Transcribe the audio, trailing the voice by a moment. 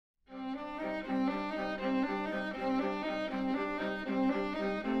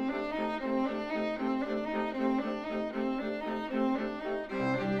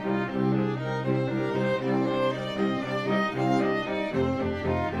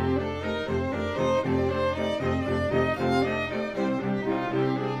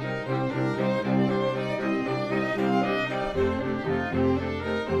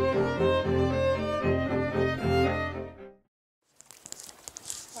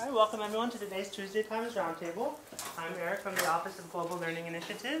All right, welcome everyone to today's Tuesday Times Roundtable. I'm Eric from the Office of Global Learning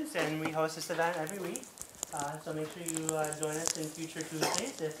Initiatives, and we host this event every week. So make sure you join us in future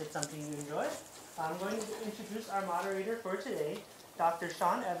Tuesdays if it's something you enjoy. I'm going to introduce our moderator for today. Dr.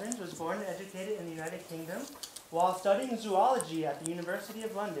 Sian Evans was born and educated in the United Kingdom. While studying zoology at the University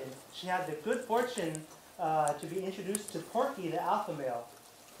of London, she had the good fortune to be introduced to Porky the alpha male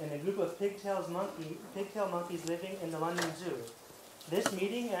and a group of pigtail monkeys living in the London Zoo. This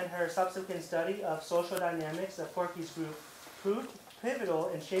meeting and her subsequent study of social dynamics of Porky's group proved pivotal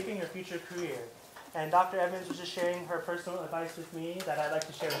in shaping her future career. And Dr. Evans was just sharing her personal advice with me that I'd like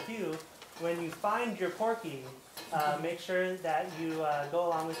to share with you. When you find your Porky, make sure that you go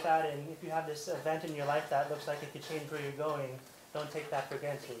along with that, and if you have this event in your life that looks like it could change where you're going, don't take that for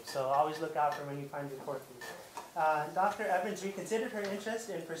granted. So always look out for when you find your Porky. Dr. Evans reconsidered her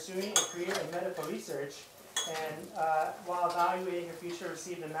interest in pursuing a career in medical research, and while evaluating her future,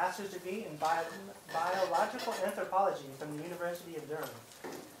 received a master's degree in biological anthropology from the University of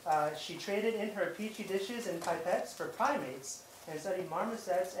Durham. She traded in her petri dishes and pipettes for primates and studied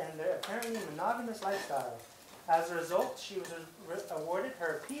marmosets and their apparently monogamous lifestyle. As a result, she was awarded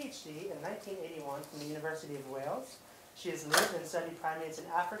her PhD in 1981 from the University of Wales. She has lived and studied primates in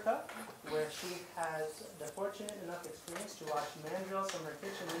Africa, where she has the fortunate enough experience to watch mandrills from her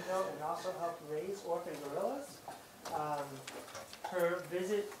kitchen window and also help raise orphan gorillas. Her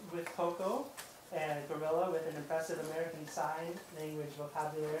visit with Coco, and gorilla with an impressive American Sign Language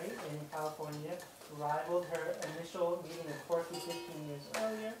vocabulary in California, rivaled her initial meeting with Porky 15 years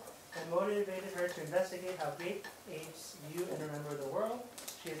earlier and motivated her to investigate how great apes view and remember the world.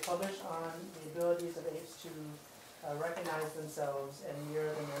 She has published on the abilities of apes to recognize themselves and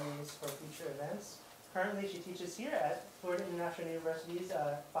mirror the memories for future events. Currently, she teaches here at Florida International University's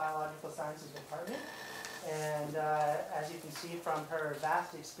Biological Sciences Department. And as you can see from her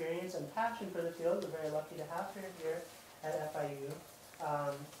vast experience and passion for the field, we're very lucky to have her here at FIU.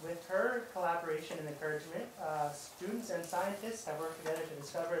 With her collaboration and encouragement, students and scientists have worked together to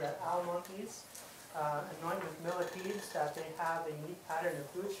discover that owl monkeys, anointed with millipedes, that they have a unique pattern of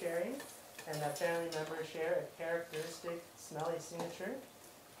food sharing, and that family members share a characteristic smelly signature.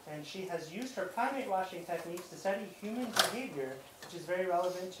 And she has used her primate washing techniques to study human behavior, which is very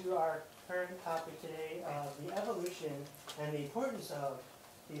relevant to our current topic today of the evolution and the importance of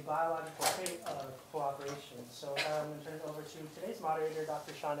the biological trait of cooperation. So I'm going to turn it over to today's moderator,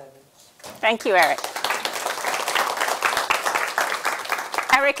 Dr. Sian Evans. Thank you, Eric.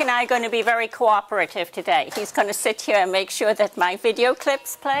 Eric and I are going to be very cooperative today. He's going to sit here and make sure that my video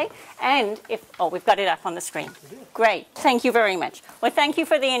clips play. And we've got it up on the screen. Great. Thank you very much. Well, thank you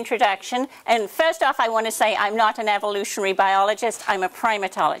for the introduction. And first off, I want to say I'm not an evolutionary biologist. I'm a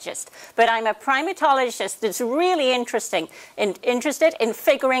primatologist. But I'm a primatologist that's really interested in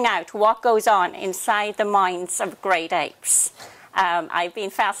figuring out what goes on inside the minds of great apes. I've been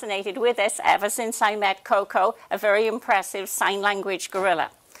fascinated with this ever since I met Coco, a very impressive sign language gorilla.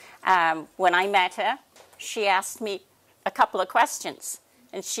 When I met her, she asked me a couple of questions,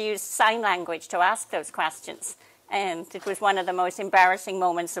 and she used sign language to ask those questions. And it was one of the most embarrassing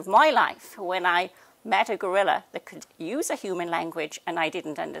moments of my life when I met a gorilla that could use a human language and I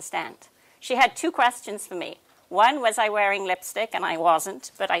didn't understand. She had two questions for me. One, was I wearing lipstick? And I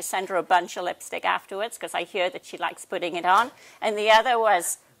wasn't, but I sent her a bunch of lipstick afterwards because I hear that she likes putting it on. And the other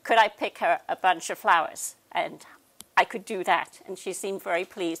was, could I pick her a bunch of flowers? And I could do that. And she seemed very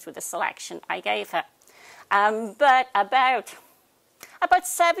pleased with the selection I gave her. But about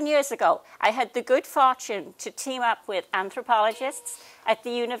 7 years ago, I had the good fortune to team up with anthropologists at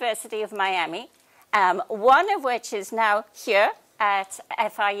the University of Miami, one of which is now here at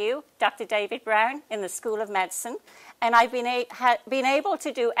FIU, Dr. David Brown, in the School of Medicine. And I've been able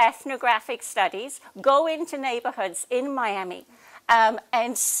to do ethnographic studies, go into neighborhoods in Miami,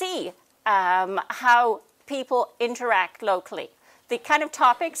 and see how people interact locally. The kind of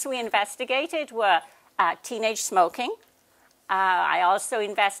topics we investigated were teenage smoking. I also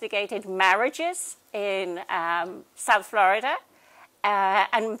investigated marriages in South Florida.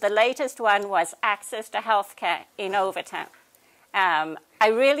 And the latest one was access to healthcare in Overtown. I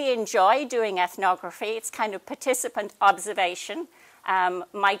really enjoy doing ethnography. It's kind of participant observation.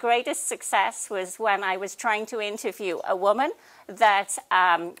 My greatest success was when I was trying to interview a woman that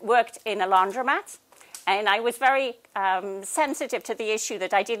worked in a laundromat. And I was very sensitive to the issue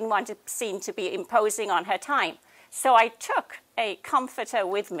that I didn't want to seem to be imposing on her time. So I took a comforter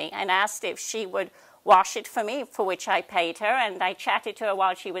with me and asked if she would wash it for me, for which I paid her, and I chatted to her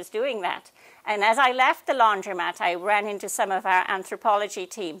while she was doing that. And as I left the laundromat, I ran into some of our anthropology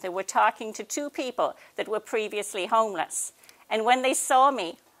team that were talking to two people that were previously homeless. And when they saw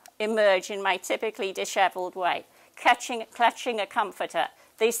me, emerge in my typically disheveled way, clutching a comforter.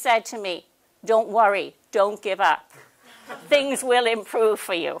 They said to me, "Don't worry, don't give up. Things will improve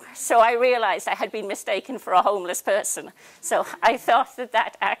for you." So I realized I had been mistaken for a homeless person. So I thought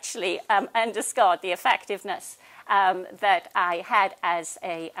that actually underscored the effectiveness that I had as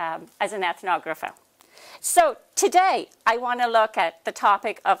an ethnographer. So today I want to look at the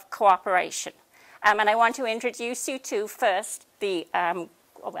topic of cooperation. And I want to introduce you to first the,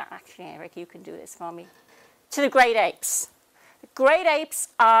 well, actually, Eric, you can do this for me, to the great apes. Great apes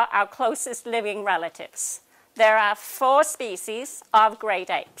are our closest living relatives. There are 4 species of great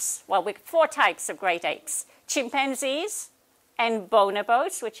apes. Well, 4 types of great apes. Chimpanzees and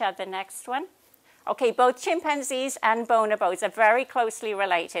bonobos, which are the next one. Okay, both chimpanzees and bonobos are very closely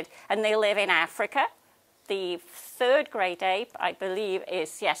related, and they live in Africa. The 3rd great ape, I believe,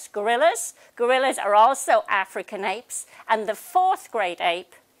 is, yes, gorillas. Gorillas are also African apes. And the 4th great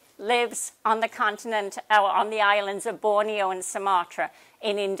ape lives on the continent, or on the islands of Borneo and Sumatra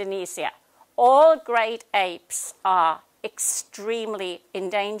in Indonesia. All great apes are extremely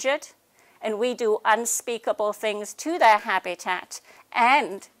endangered, and we do unspeakable things to their habitat.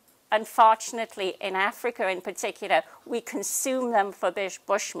 And unfortunately, in Africa in particular, we consume them for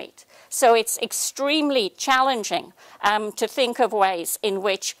bushmeat. So it's extremely challenging to think of ways in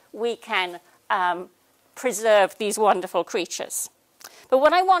which we can preserve these wonderful creatures. But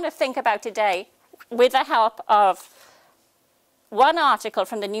what I want to think about today, with the help of one article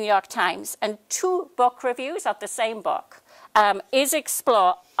from the New York Times and 2 book reviews of the same book, is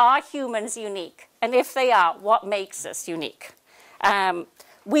explore, are humans unique? And if they are, what makes us unique?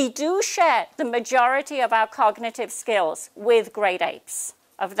 We do share the majority of our cognitive skills with great apes.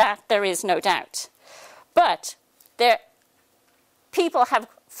 Of that, there is no doubt. But people have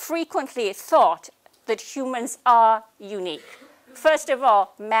frequently thought that humans are unique. First of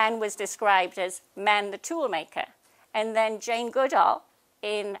all, man was described as man the toolmaker. And then Jane Goodall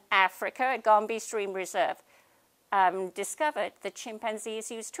in Africa at Gombe Stream Reserve discovered that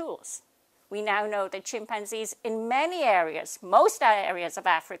chimpanzees use tools. We now know that chimpanzees in many areas, most areas of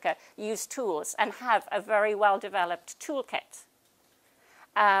Africa, use tools and have a very well-developed toolkit.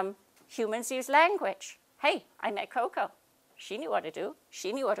 Humans use language. Hey, I met Coco. She knew what to do.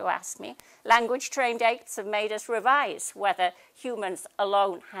 She knew what to ask me. Language-trained apes have made us revise whether humans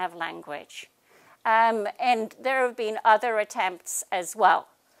alone have language. And there have been other attempts as well.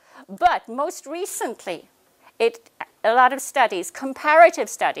 But most recently, a lot of studies, comparative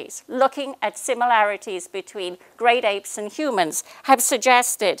studies, looking at similarities between great apes and humans have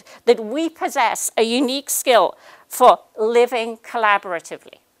suggested that we possess a unique skill for living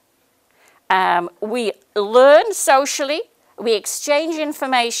collaboratively. We learn socially, we exchange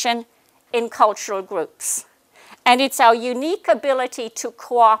information in cultural groups. And it's our unique ability to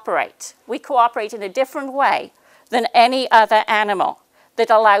cooperate. We cooperate in a different way than any other animal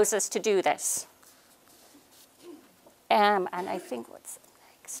that allows us to do this. And I think what's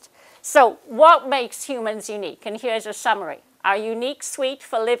next. So what makes humans unique? And here's a summary. Our unique suite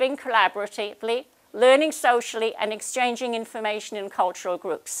for living collaboratively, learning socially, and exchanging information in cultural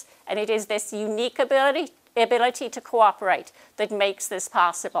groups. And it is this unique ability to cooperate that makes this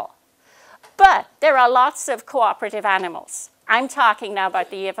possible. But there are lots of cooperative animals. I'm talking now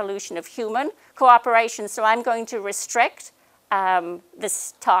about the evolution of human cooperation, so I'm going to restrict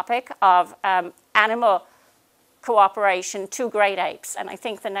this topic of animal cooperation to great apes. And I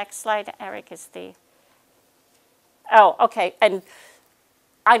think the next slide, Eric, is the... Oh, okay. And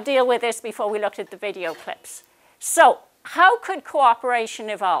I'll deal with this before we looked at the video clips. So how could cooperation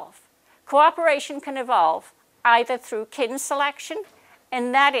evolve? Cooperation can evolve either through kin selection,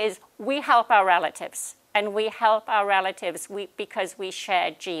 and that is we help our relatives. And we help our relatives because we share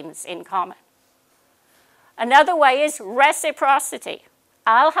genes in common. Another way is reciprocity.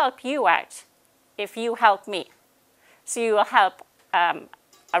 I'll help you out if you help me. So you will help,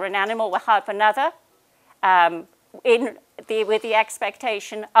 or an animal will help another with the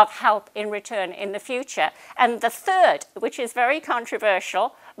expectation of help in return in the future. And the third, which is very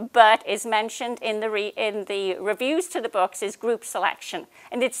controversial, but is mentioned in the reviews to the books, is group selection.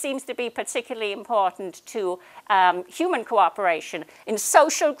 And it seems to be particularly important to human cooperation in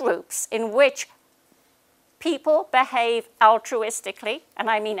social groups in which people behave altruistically, and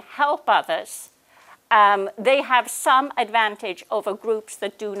I mean help others. They have some advantage over groups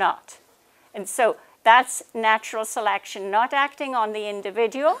that do not. And so that's natural selection, not acting on the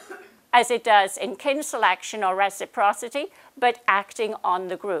individual as it does in kin selection or reciprocity, but acting on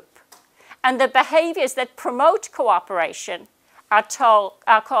the group. And the behaviors that promote cooperation are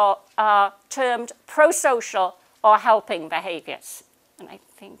termed pro-social or helping behaviors. And I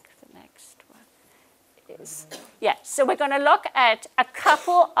think the next one is, yeah, so we're going to look at a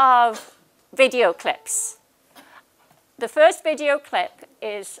couple of video clips. The first video clip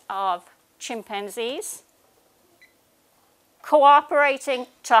is of chimpanzees cooperating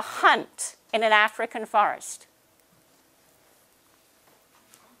to hunt in an African forest.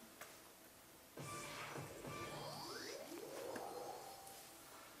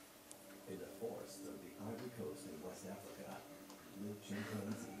 In the forests of the Ivory Coast in West Africa live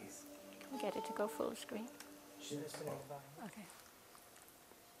chimpanzees. Get it to go full screen. Okay.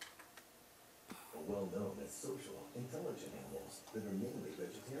 Well known as social, intelligent animals that are mainly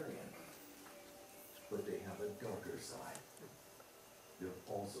vegetarian. But they have a darker side. They're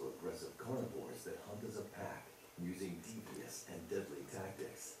also aggressive carnivores that hunt as a pack, using devious and deadly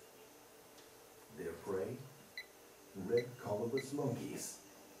tactics. Their prey? Red colobus monkeys.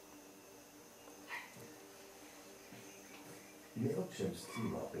 Male chimps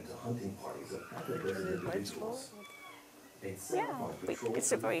team up into hunting parties of other individuals. And set Yeah, off on patrol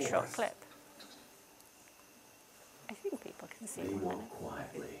it's a through the very short forest. clip. I think people can see They one walk minute.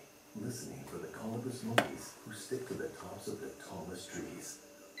 quietly, listening for the colobus monkeys who stick to the tops of the tallest trees.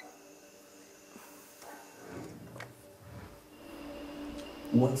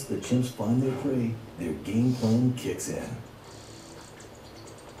 Once the chimps find their prey, their game plan kicks in.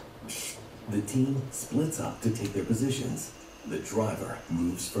 The team splits up to take their positions. The driver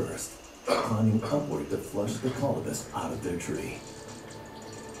moves first, climbing upward to flush the colobus out of their tree.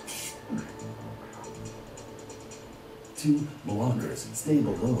 Two blockers stay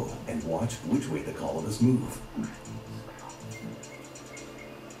below and watch which way the colobus move.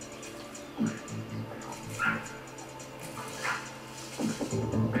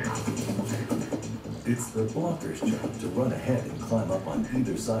 It's the blockers' job to run ahead and climb up on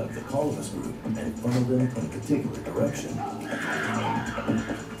either side of the colobus group and funnel them in a particular direction.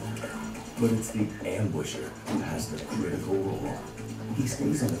 But it's the ambusher who has the critical role. He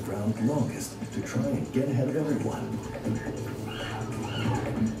stays on the ground longest to try and get ahead of everyone.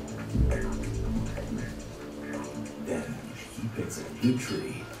 Then he picks a good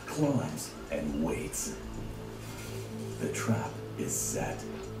tree, climbs, and waits. The trap is set.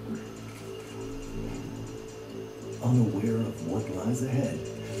 Unaware of what lies ahead,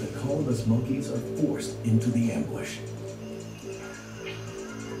 the colobus monkeys are forced into the ambush.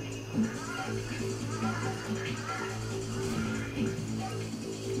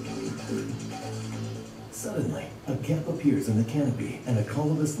 Suddenly, a gap appears in the canopy and a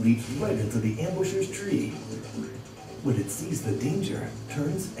colobus leaps right into the ambusher's tree. When it sees the danger,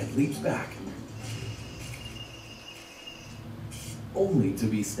 turns and leaps back, only to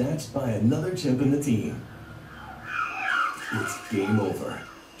be snatched by another chimp in the team. It's game over.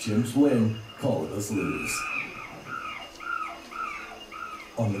 Chimps win, colobus lose.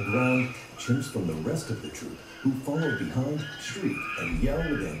 On the ground, chimps from the rest of the troop, who follow behind, shriek and yell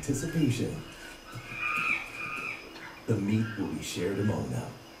with anticipation. The meat will be shared among them.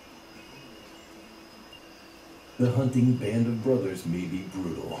 The hunting band of brothers may be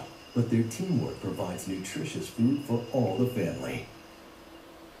brutal, but their teamwork provides nutritious food for all the family.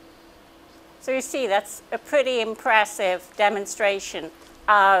 So you see, that's a pretty impressive demonstration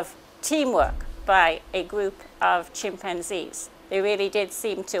of teamwork by a group of chimpanzees. They really did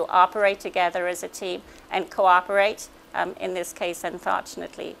seem to operate together as a team and cooperate, in this case,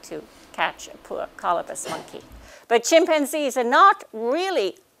 unfortunately, to catch a poor colobus monkey. But chimpanzees are not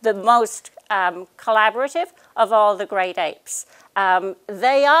really the most collaborative of all the great apes.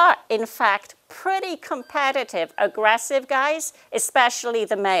 They are, in fact, pretty competitive, aggressive guys, especially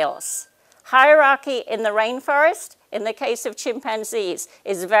the males. Hierarchy in the rainforest, in the case of chimpanzees,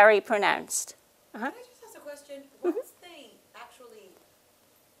 is very pronounced. Can I just ask a question? Once they actually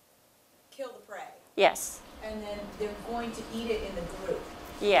kill the prey, Yes. and then they're going to eat it in the group,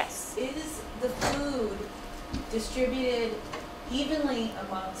 Yes. is the food distributed evenly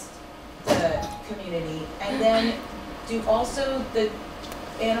amongst the community? And then do also the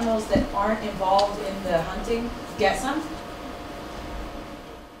animals that aren't involved in the hunting get some?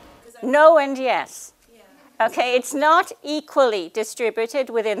 No and yes. Yeah. Okay, it's not equally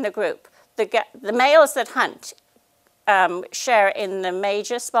distributed within the group. The males that hunt share in the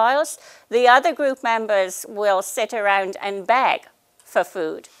major spoils. The other group members will sit around and beg for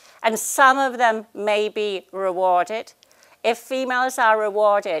food, and some of them may be rewarded. If females are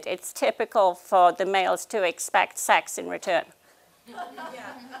rewarded, it's typical for the males to expect sex in return. Yeah.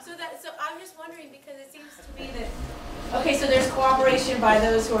 So I'm just wondering because it seems to me that. Okay, so there's cooperation by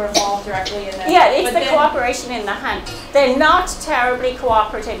those who are involved directly in that. Yeah, it's the cooperation in the hunt. They're not terribly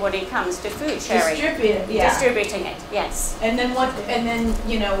cooperative when it comes to food sharing. Distributing it, yes. And then what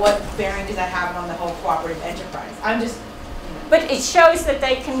bearing does that have on the whole cooperative enterprise? I'm just. But it shows that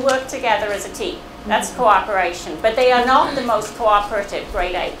they can work together as a team. That's cooperation. But they are not the most cooperative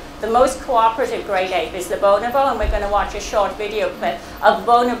great ape. The most cooperative great ape is the bonobo, and we're going to watch a short video clip of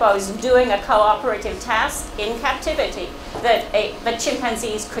bonobos doing a cooperative task in captivity that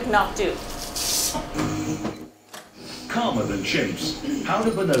chimpanzees could not do. Calmer than chimps, how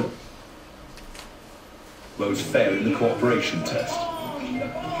do bonobos fare in the cooperation test?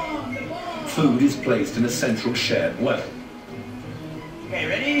 Food is placed in a central shared well. Okay,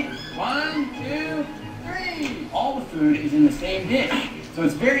 ready? 1, 2, 3. All the food is in the same dish. So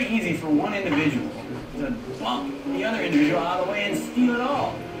it's very easy for one individual to bump the other individual out of the way and steal it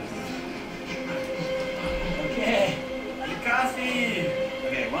all. Okay, Nikasi.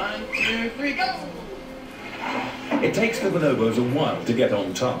 Okay, 1, 2, 3, go! It takes the bonobos a while to get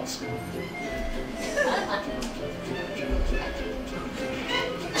on task.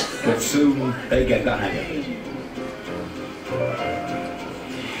 But soon they get the hang of it.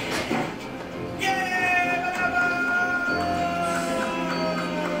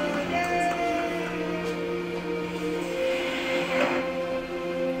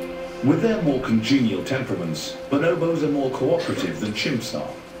 With their more congenial temperaments, bonobos are more cooperative than chimps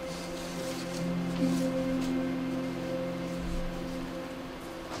are.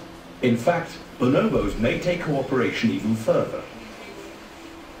 In fact, bonobos may take cooperation even further.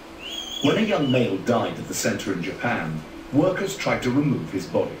 When a young male died at the center in Japan, workers tried to remove his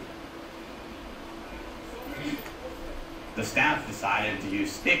body. The staff decided to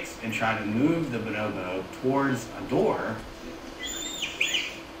use sticks and try to move the bonobo towards a door.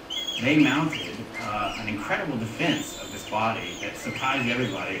 They mounted an incredible defense of this body that surprised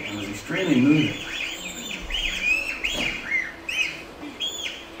everybody and was extremely moving.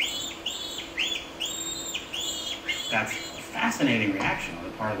 That's a fascinating reaction on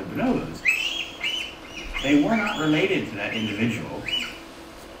the part of the bonobos. They were not related to that individual,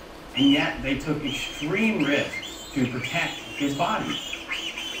 and yet they took extreme risks to protect his body.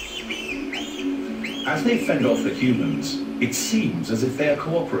 As they fend off the humans, it seems as if they are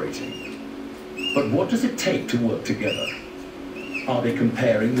cooperating. But what does it take to work together? Are they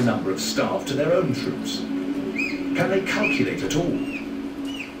comparing the number of staff to their own troops? Can they calculate at all?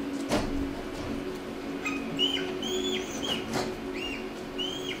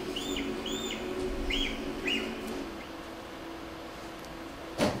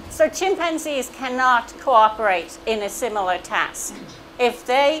 So chimpanzees cannot cooperate in a similar task. If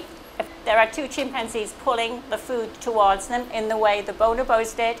there are two chimpanzees pulling the food towards them in the way the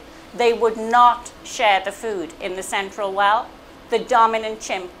bonobos did, they would not share the food in the central well. The dominant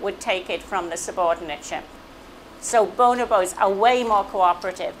chimp would take it from the subordinate chimp. So bonobos are way more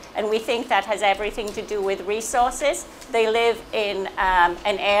cooperative, and we think that has everything to do with resources. They live in an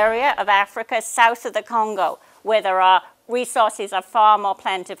area of Africa south of the Congo where resources are far more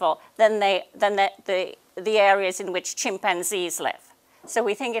plentiful than the areas in which chimpanzees live. So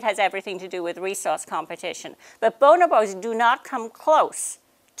we think it has everything to do with resource competition. But bonobos do not come close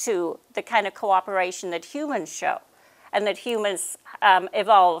to the kind of cooperation that humans show, and that humans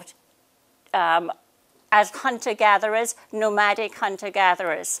evolved as hunter-gatherers, nomadic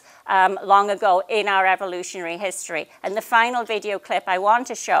hunter-gatherers, long ago in our evolutionary history. And the final video clip I want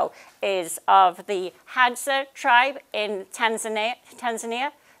to show is of the Hadza tribe in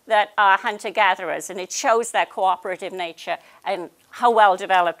Tanzania that are hunter-gatherers, and it shows their cooperative nature and how well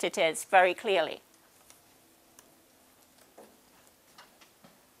developed it is very clearly.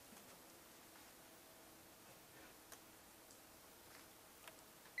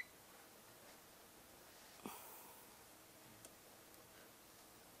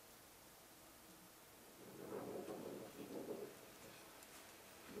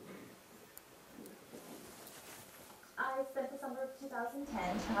 I spent the summer of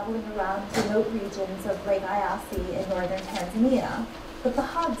 2010 traveling around remote regions of Lake Eyasi in northern Tanzania with the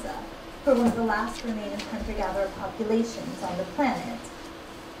Hadza, who are one of the last remaining hunter-gatherer populations on the planet.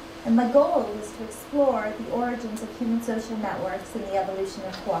 And my goal was to explore the origins of human social networks and the evolution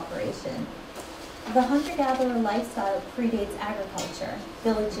of cooperation. The hunter-gatherer lifestyle predates agriculture,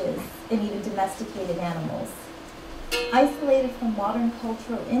 villages, and even domesticated animals. Isolated from modern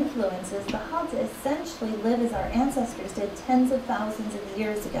cultural influences, the Hadza essentially live as our ancestors did tens of thousands of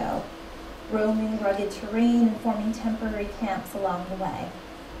years ago, roaming rugged terrain and forming temporary camps along the way.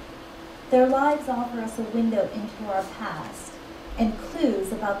 Their lives offer us a window into our past and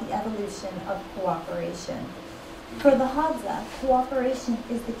clues about the evolution of cooperation. For the Hadza, cooperation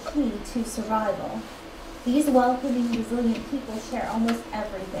is the key to survival. These welcoming, resilient people share almost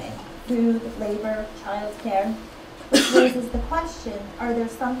everything: food, labor, childcare, which raises the question, are there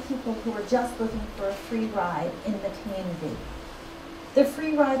some people who are just looking for a free ride in the community? The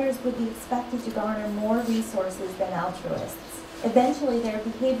free riders would be expected to garner more resources than altruists. Eventually, their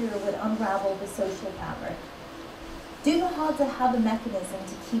behavior would unravel the social fabric. Do the Hadza have a mechanism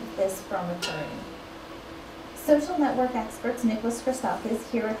to keep this from occurring? Social network experts Nicholas Christakis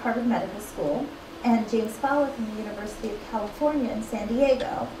here at Harvard Medical School and James Fowler from the University of California in San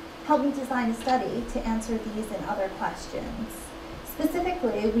Diego helped me design a study to answer these and other questions.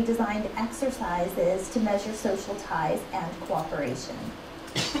 Specifically, we designed exercises to measure social ties and cooperation.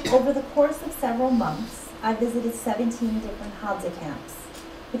 Over the course of several months, I visited 17 different Hadza camps,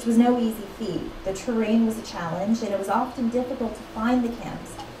 which was no easy feat. The terrain was a challenge, and it was often difficult to find the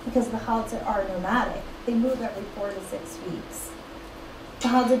camps because the Hadza are nomadic. They move every 4 to 6 weeks. The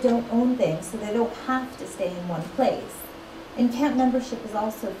Hadza don't own things, so they don't have to stay in one place. And camp membership is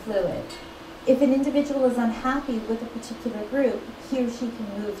also fluid. If an individual is unhappy with a particular group, he or she can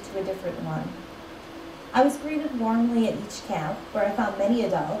move to a different one. I was greeted warmly at each camp, where I found many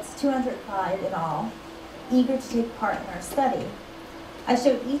adults, 205 in all, eager to take part in our study. I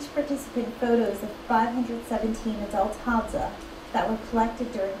showed each participant photos of 517 adult Hadza that were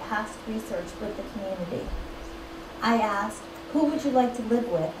collected during past research with the community. I asked, who would you like to live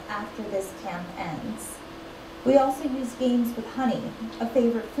with after this camp ends? We also used games with honey, a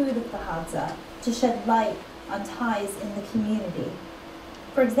favorite food of the Hadza, to shed light on ties in the community.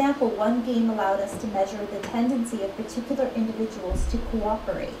 For example, one game allowed us to measure the tendency of particular individuals to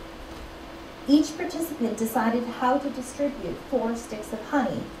cooperate. Each participant decided how to distribute 4 sticks of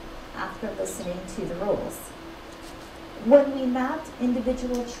honey after listening to the rules. When we mapped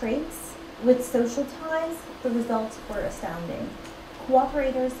individual traits with social ties, the results were astounding.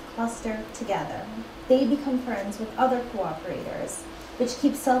 Cooperators cluster together. They become friends with other cooperators, which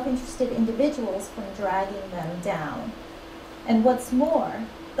keeps self-interested individuals from dragging them down. And what's more,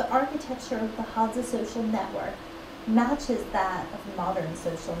 the architecture of the Hadza social network matches that of modern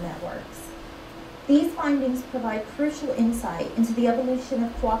social networks. These findings provide crucial insight into the evolution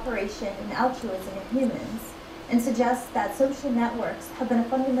of cooperation and altruism in humans, and suggest that social networks have been a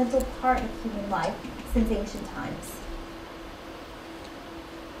fundamental part of human life since ancient times.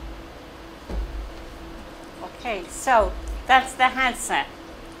 Okay, so that's the Hadza.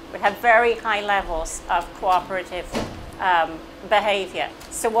 We have very high levels of cooperative behavior.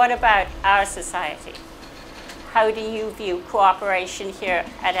 So what about our society? How do you view cooperation here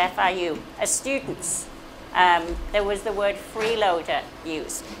at FIU? As students, there was the word freeloader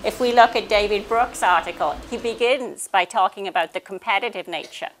used. If we look at David Brooks' article, he begins by talking about the competitive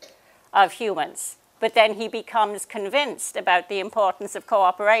nature of humans, but then he becomes convinced about the importance of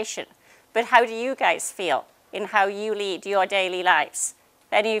cooperation. But how do you guys feel in how you lead your daily lives?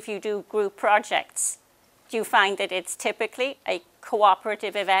 If any of you do group projects, do you find that it's typically a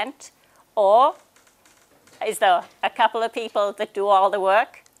cooperative event, or is there a couple of people that do all the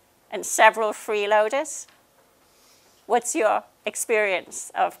work and several freeloaders? What's your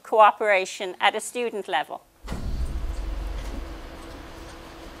experience of cooperation at a student level?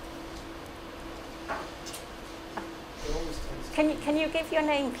 Can you give your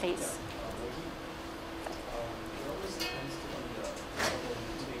name, please?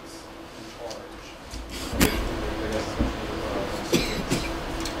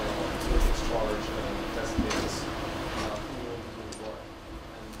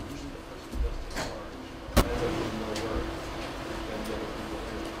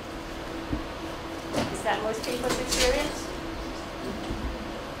 Is that most people's experience?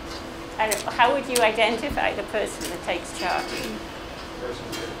 And how would you identify the person that takes charge?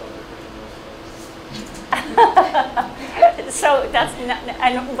 So that's not,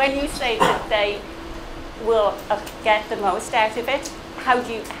 and when you say that they will get the most out of it, how would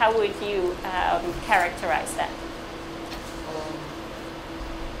you characterize that?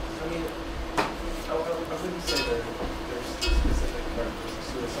 I mean, I wouldn't say that there's specific characteristics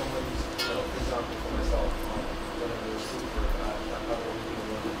to it. Someone who's, for example, for myself, whenever there's super, I don't want to be the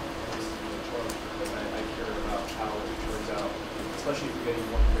one that needs to be in charge, because I care about how it turns out, especially if you're getting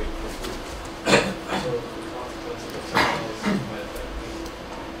one grade per group. So the consequences of someone else might affect me.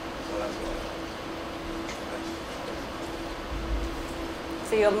 So that's what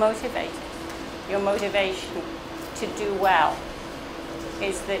So you're motivated. Your motivation to do well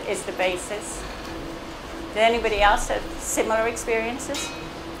is the basis. Did anybody else have similar experiences?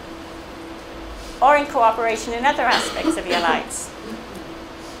 or in cooperation in other aspects of your lives?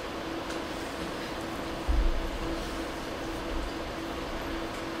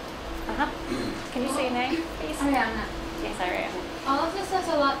 Can you say your name, please? Ariana. Yes, Ariana. All of this has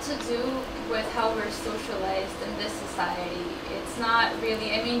a lot to do with how we're socialized in this society. It's not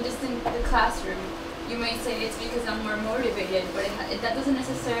really, I mean, just in the classroom, you might say it's because I'm more motivated, but that doesn't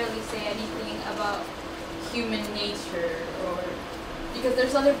necessarily say anything about human nature, or because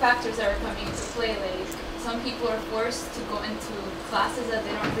there's other factors that are coming into play. Like some people are forced to go into classes that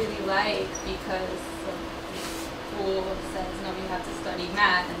they don't really like because school says no, you have to study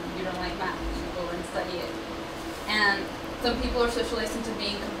math, and you don't like math, you go and study it. And some people are socialized into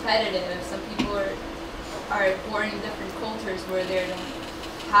being competitive. Some people are born in different cultures where they don't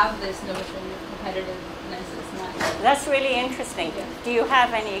have this notion of competitiveness is not. That's really interesting. Yeah. Do you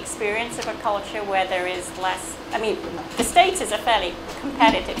have any experience of a culture where there is less? I mean, the States is a fairly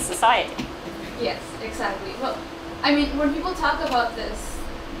competitive society. Yes, exactly. Well, I mean, when people talk about this,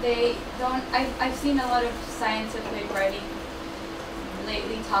 they don't. I've seen a lot of scientific writing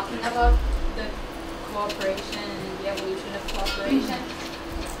lately talking about the cooperation and the evolution of cooperation.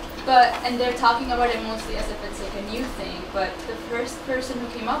 And they're talking about it mostly as if it's like a new thing. But the first person who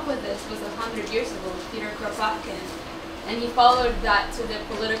came up with this was 100 years ago, Peter Kropotkin, and he followed that to the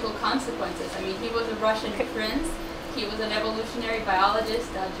political consequences. I mean, he was a Russian prince. He was an evolutionary biologist,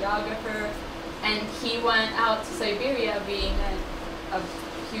 a geographer, and he went out to Siberia, being a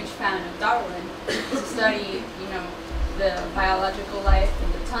huge fan of Darwin, to study, you know, the biological life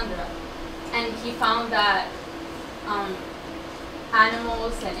in the tundra. And he found that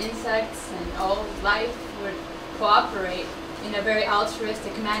animals and insects and all life would cooperate in a very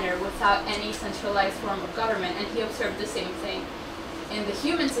altruistic manner without any centralized form of government. And he observed the same thing in the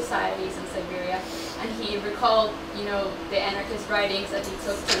human societies in Siberia. And he recalled, you know, the anarchist writings that he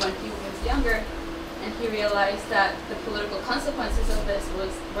took to when he was younger. And he realized that the political consequences of this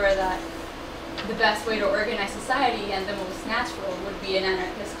were that the best way to organize society and the most natural would be an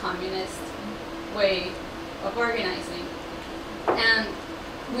anarchist communist way of organizing. And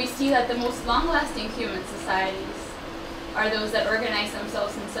we see that the most long-lasting human societies are those that organize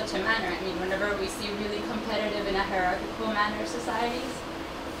themselves in such a manner. I mean, whenever we see really competitive in a hierarchical manner societies,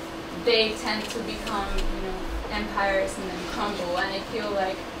 they tend to become, you know, empires and then crumble. And I feel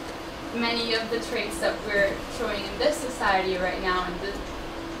like many of the traits that we're showing in this society right now, in the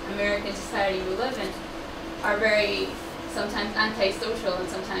American society we live in, are very sometimes antisocial and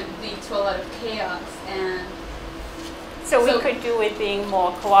sometimes lead to a lot of chaos. And So we could do with being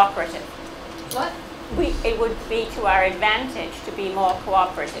more cooperative. what? It would be to our advantage to be more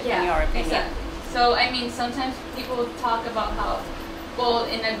cooperative, in your opinion. Exactly. So I mean, sometimes people talk about how, well,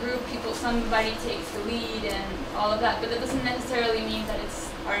 in a group, somebody takes the lead and all of that, but that doesn't necessarily mean that it's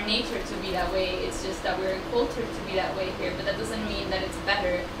our nature to be that way. It's just that we're cultured to be that way here, but that doesn't mean that it's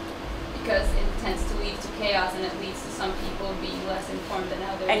better, because it tends to lead to chaos, and it leads to some people being less informed than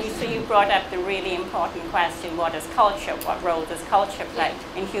others. And so you brought up the really important question: what is culture? What role does culture play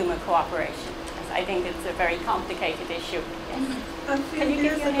in human cooperation? I think it's a very complicated issue. Yes. A few Can you give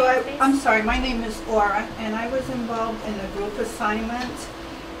years your ago, name, please? I'm sorry, my name is Aura, and I was involved in a group assignment,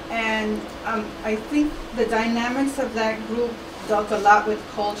 and I think the dynamics of that group dealt a lot with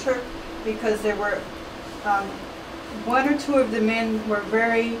culture, because there were one or two of the men were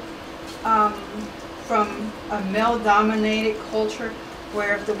very from a male-dominated culture,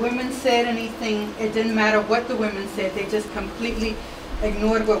 where if the women said anything, it didn't matter what the women said, they just completely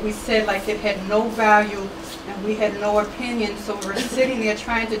ignored what we said, like it had no value and we had no opinion. So we're sitting there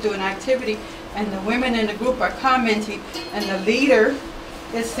trying to do an activity, and the women in the group are commenting, and the leader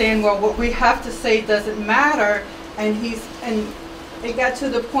is saying, well, what we have to say doesn't matter. And it got to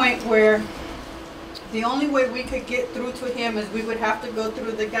the point where the only way we could get through to him is we would have to go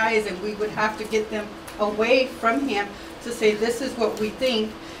through the guys, and we would have to get them away from him to say, this is what we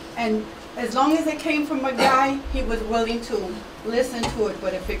think. And as long as it came from a guy, he was willing to listen to it.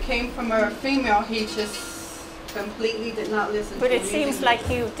 But if it came from a female, he just completely did not listen to it. But it seems like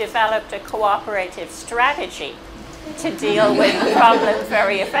you've developed a cooperative strategy to deal with problems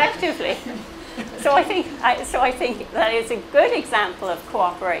very effectively. So I think that is a good example of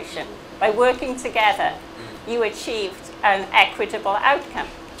cooperation. By working together, you achieved an equitable outcome,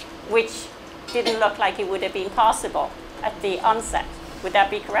 which didn't look like it would have been possible at the onset. Would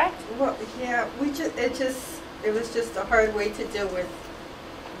that be correct? Well, yeah, it was just a hard way to deal with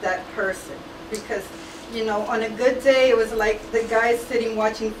that person, because, you know, on a good day, it was like the guys sitting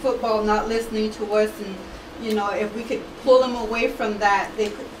watching football, not listening to us, and, you know, if we could pull them away from that, they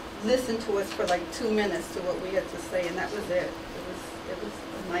could listen to us for like 2 minutes to what we had to say, and that was it. It was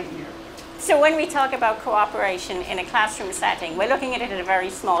a nightmare. So when we talk about cooperation in a classroom setting, we're looking at it at a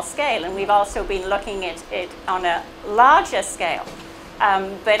very small scale, and we've also been looking at it on a larger scale.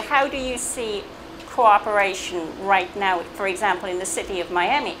 But how do you see cooperation right now, for example, in the city of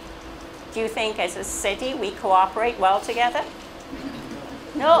Miami? Do you think as a city we cooperate well together?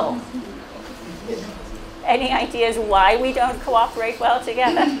 No. Any ideas why we don't cooperate well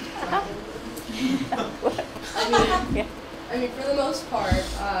together? I mean, for the most part,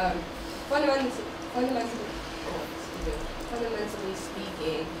 fundamentally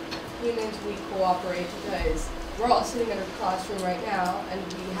speaking, humans, we cooperate because we're all sitting in a classroom right now and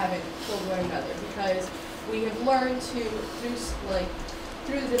we haven't killed one another because we have learned to,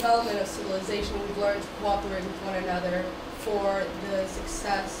 through the development of civilization, we've learned to cooperate with one another for the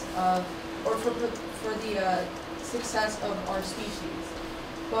success of, or for the success of our species.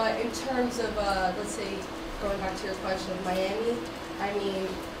 But in terms of, let's say, going back to your question of Miami, I mean,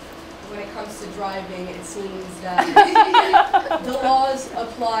 when it comes to driving, it seems that the laws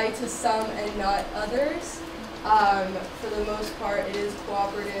apply to some and not others. For the most part, it is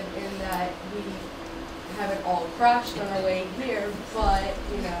cooperative in that we haven't all crashed on our way here, but,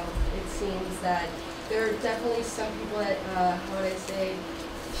 you know, it seems that there are definitely some people that, how would I say,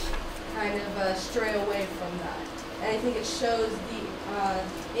 kind of stray away from that. And I think it shows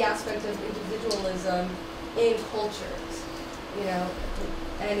the aspect of individualism in cultures, you know,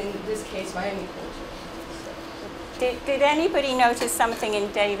 and in this case, Miami culture. Did anybody notice something in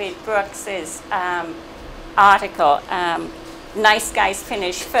David Brooks's article, Nice Guys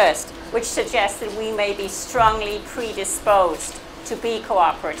Finish First, which suggests that we may be strongly predisposed to be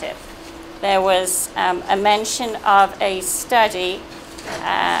cooperative? There was a mention of a study,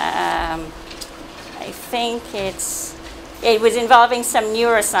 I think it was involving some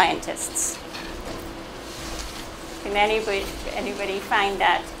neuroscientists. Can anybody find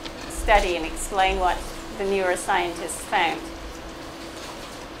that study and explain what the neuroscientists found?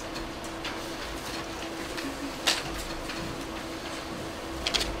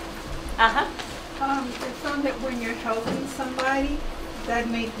 They found that when you're helping somebody, that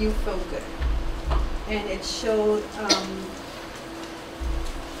made you feel good. And it showed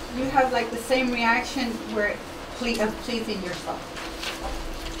you have like the same reaction where of pleasing yourself.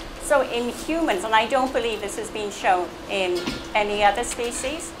 So in humans, and I don't believe this has been shown in any other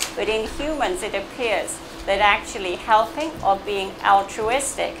species, but in humans it appears that actually helping or being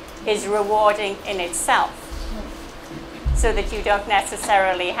altruistic is rewarding in itself. So that you don't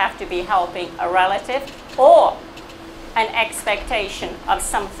necessarily have to be helping a relative or an expectation of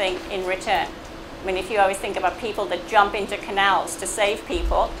something in return. I mean, if you always think about people that jump into canals to save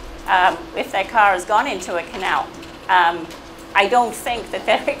people, if their car has gone into a canal, I don't think that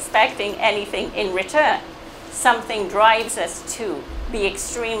they're expecting anything in return. Something drives us to be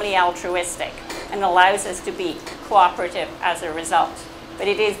extremely altruistic and allows us to be cooperative as a result. But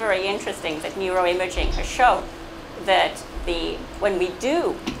it is very interesting that neuroimaging has shown that when we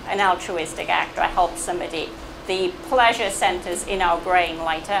do an altruistic act or help somebody, the pleasure centers in our brain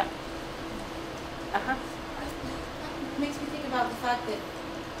light up. It makes me think about the fact that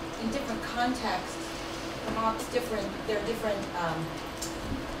in different contexts, perhaps there are different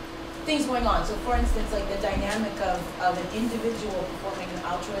things going on. So for instance, like the dynamic of an individual performing an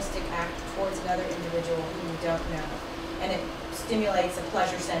altruistic act towards another individual who you don't know. And it stimulates a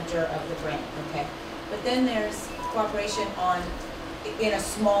pleasure center of the brain, okay? But then there's cooperation in a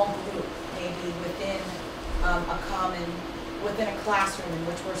small group, maybe within within a classroom in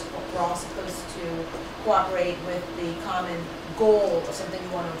which we're all supposed to cooperate with the common goal of something we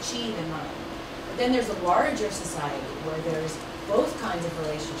want to achieve in mind. But then there's a larger society where there's both kinds of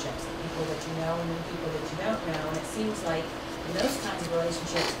relationships, the people that you know and the people that you don't know. And it seems like in those kinds of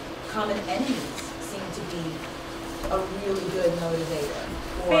relationships, common enemies seem to be a really good motivator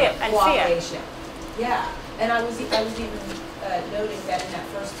for cooperation. Yeah, and I was even noting that in that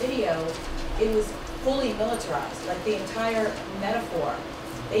first video, it was fully militarized, like the entire metaphor.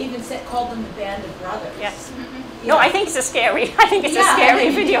 They even called them the Band of Brothers. Yes. Mm-hmm. No, I think it's a scary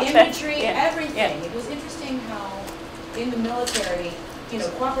video clip. Imagery, everything. Yeah. It was interesting how in the military, you know,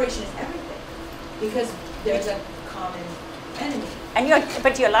 cooperation is everything because there's a common enemy. And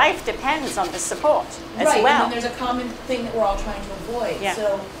but your life depends on the support as right, well. And then there's a common thing that we're all trying to avoid. Yeah.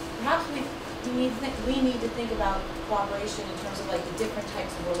 So perhaps we need to think about cooperation in terms of like the different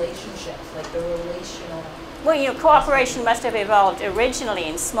types of relationships, like the relational. Well, you know, cooperation must have evolved originally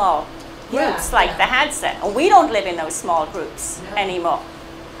in small groups like the Hadza. And we don't live in those small groups anymore.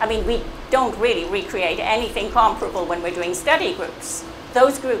 I mean, we don't really recreate anything comparable when we're doing study groups.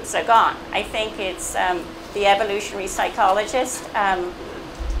 Those groups are gone. I think it's the evolutionary psychologist,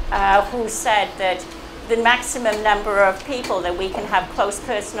 who said that the maximum number of people that we can have close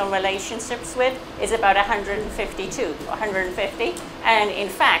personal relationships with is about 152, 150. And in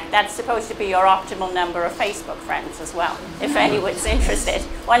fact, that's supposed to be your optimal number of Facebook friends as well, if anyone's interested.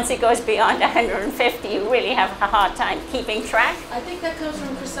 Once it goes beyond 150, you really have a hard time keeping track. I think that comes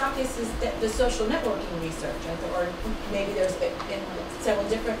from Christakis' the social networking research, or maybe there's in several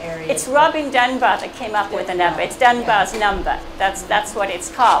different areas. It's Robin Dunbar that came up with a number. It's Dunbar's number. That's what it's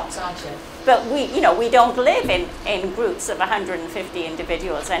called. Gotcha. But we don't live in groups of 150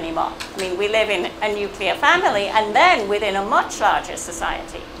 individuals anymore. I mean, we live in a nuclear family and then within a much larger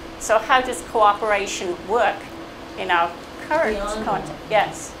society. So how does cooperation work in our current context?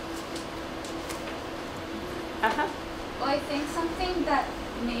 Yes. Well, I think something that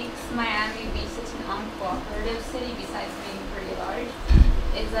makes Miami be such an uncooperative city, besides being pretty large,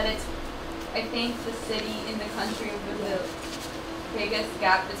 is that it's, I think, the city in the country with the biggest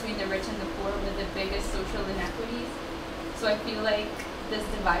gap between the rich and the poor, with the biggest social inequities. So I feel like this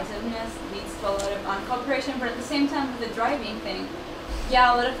divisiveness leads to a lot of uncooperation, but at the same time with the driving thing,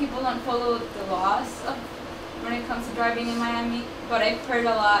 yeah, a lot of people don't follow the laws of when it comes to driving in Miami, but I've heard a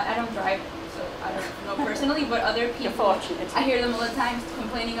lot, I don't drive, so I don't know personally, but other people, I hear them all the time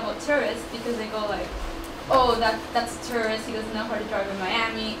complaining about tourists because they go like, oh, that's a tourist, he doesn't know how to drive in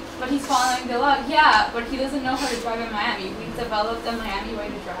Miami, but he's following the law. Yeah, but he doesn't know how to drive in Miami. We've developed a Miami way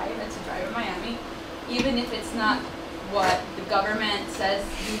to drive, and to drive in Miami, even if it's not what the government says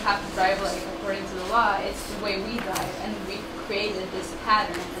you have to drive like according to the law, it's the way we drive, and we've created this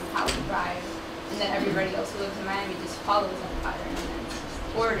pattern of how to drive, and then everybody else who lives in Miami just follows that pattern, and then it's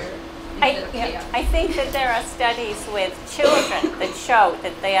just order. I think that there are studies with children that show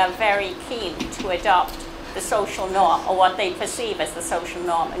that they are very keen to adopt the social norm, or what they perceive as the social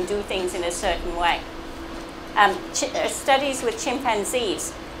norm, and do things in a certain way. Studies with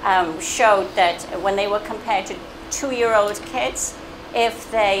chimpanzees showed that when they were compared to 2-year-old kids, if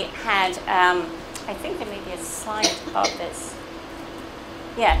they had, I think there may be a slide of this.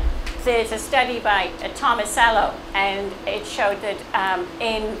 Yeah, there's a study by Tomasello, and it showed that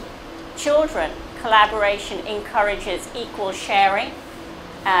in children, collaboration encourages equal sharing.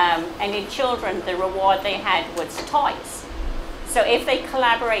 And in children, the reward they had was toys. So if they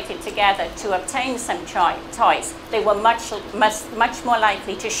collaborated together to obtain some toys, they were much more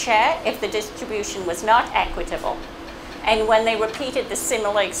likely to share if the distribution was not equitable. And when they repeated the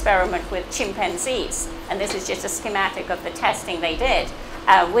similar experiment with chimpanzees, and this is just a schematic of the testing they did,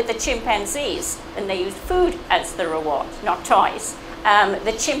 with the chimpanzees, and they used food as the reward, not toys,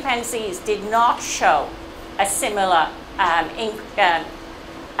 the chimpanzees did not show a similar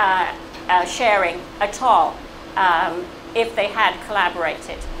sharing at all if they had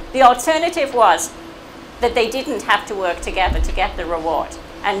collaborated. The alternative was that they didn't have to work together to get the reward.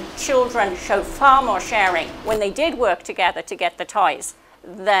 And children showed far more sharing when they did work together to get the toys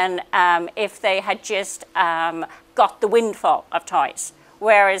than if they had just got the windfall of toys.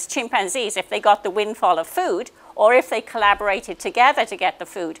 Whereas chimpanzees, if they got the windfall of food, or if they collaborated together to get the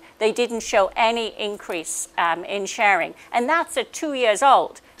food, they didn't show any increase in sharing. And that's at 2 years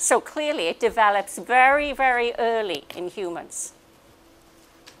old. So clearly it develops very, very early in humans.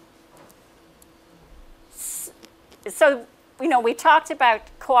 So, we talked about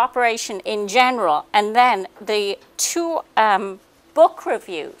cooperation in general, and then the two book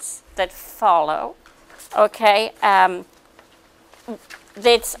reviews that follow, okay,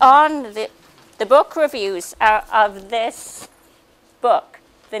 it's on the book reviews are of this book,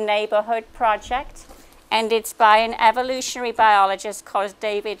 The Neighborhood Project, and it's by an evolutionary biologist called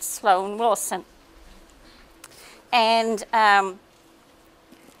David Sloan Wilson. And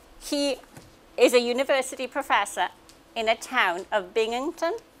he is a university professor in a town of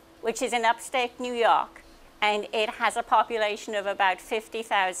Binghamton, which is in upstate New York, and it has a population of about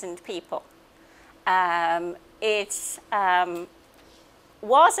 50,000 people. It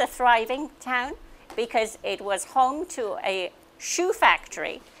was a thriving town because it was home to a shoe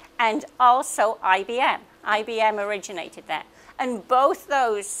factory and also IBM. IBM originated there. And both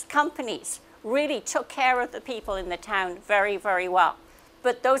those companies really took care of the people in the town very, very well.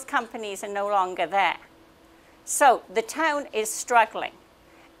 But those companies are no longer there. So the town is struggling.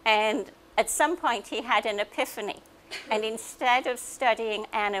 And at some point he had an epiphany. And instead of studying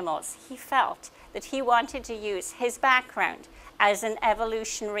animals, he felt that he wanted to use his background as an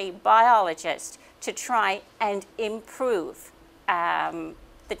evolutionary biologist to try and improve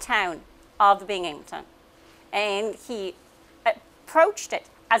the town of Binghamton. And he approached it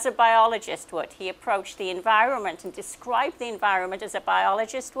as a biologist would. He approached the environment and described the environment as a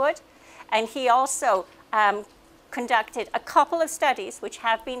biologist would. And he also conducted a couple of studies which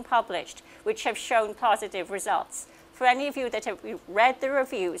have been published, which have shown positive results. For any of you that have read the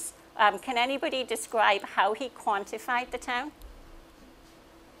reviews, can anybody describe how he quantified the town?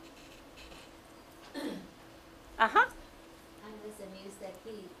 I was amused that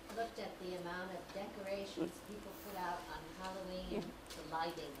he looked at the amount of decorations people put out on Halloween, the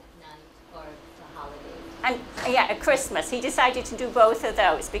lighting at night, or the holidays. And yeah, at Christmas, he decided to do both of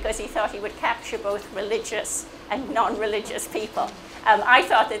those because he thought he would capture both religious and non-religious people. I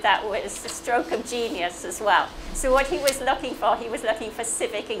thought that that was a stroke of genius as well. So what he was looking for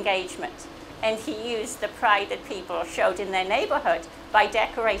civic engagement. And he used the pride that people showed in their neighborhood by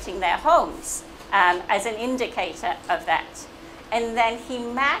decorating their homes as an indicator of that. And then he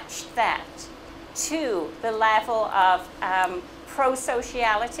matched that to the level of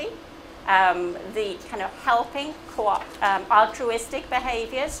pro-sociality, the kind of helping, altruistic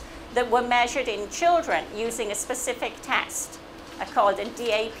behaviors that were measured in children using a specific test called a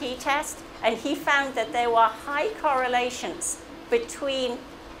DAP test. And he found that there were high correlations between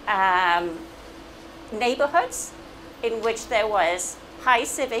neighborhoods in which there was high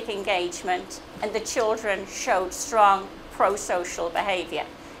civic engagement and the children showed strong pro-social behavior,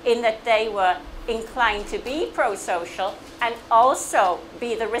 in that they were inclined to be pro-social and also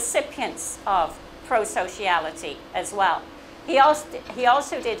be the recipients of pro-sociality as well. He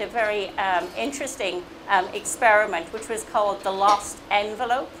also did a very interesting experiment, which was called the lost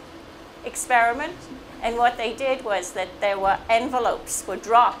envelope experiment. And what they did was that there were envelopes were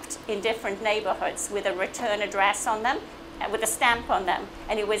dropped in different neighborhoods with a return address on them, with a stamp on them.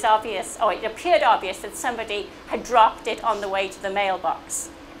 And it was obvious, or it appeared obvious, that somebody had dropped it on the way to the mailbox.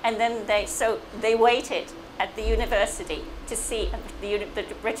 And then they waited at the university to see, the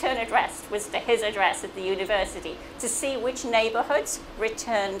return address was to his address at the university, to see which neighborhoods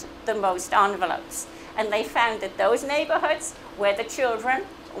returned the most envelopes. And they found that those neighborhoods where the children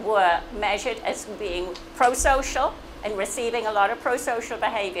were measured as being pro-social and receiving a lot of pro-social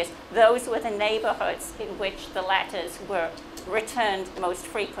behaviors, those were the neighborhoods in which the letters were returned most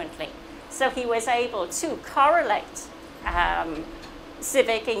frequently. So he was able to correlate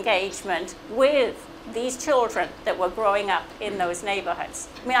civic engagement with these children that were growing up in those neighborhoods.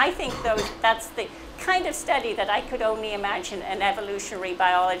 I mean, I think that's the kind of study that I could only imagine an evolutionary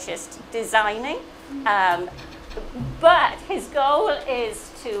biologist designing. But his goal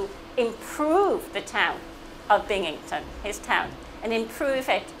is to improve the town of Binghamton, his town, and improve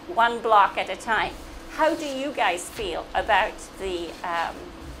it one block at a time. How do you guys feel about the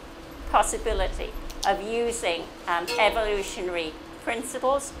possibility of using evolutionary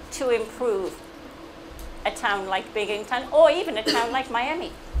principles to improve a town like Binghamton, or even a town like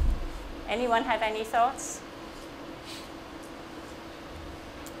Miami? Anyone have any thoughts?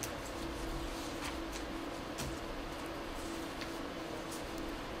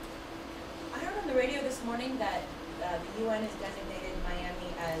 The radio this morning that the UN has designated Miami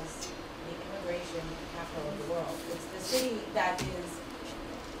as the immigration capital of the world. It's the city that is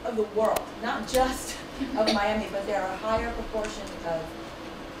of the world, not just of Miami, but there are a higher proportion of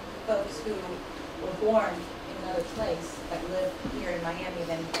folks who were born in another place that live here in Miami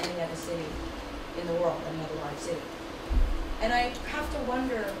than any other city in the world, any other large city. And I have to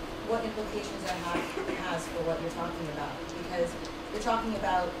wonder what implications that has for what you're talking about, because we're talking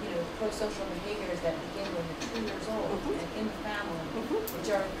about, pro-social behaviors that begin when you're 2 years old and in the family,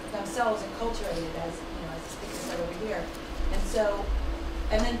 which are themselves enculturated, as as the speaker said over here. And so,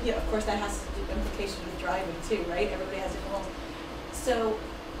 and then of course that has implications with driving too, right? Everybody has different rules. So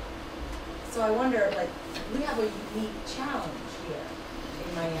I wonder, we have a unique challenge here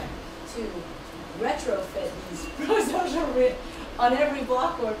in Miami to retrofit these pro-social on every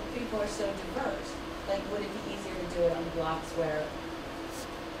block where people are so diverse. Would it be easier to do it on the blocks where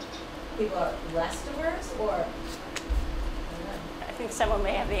people are less diverse, or? I think someone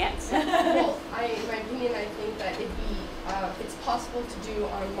may have the answer. Well, in my opinion, I think that it's possible to do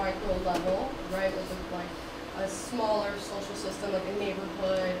on a micro level, right, with a smaller social system, like a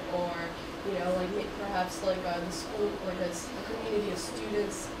neighborhood, or perhaps the school, a community of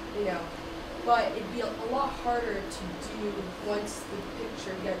students, But it'd be a lot harder to do once the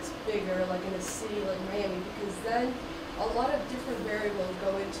picture gets bigger, like in a city like Miami, because then a lot of different variables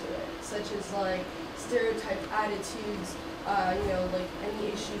go into it, such as stereotype attitudes, any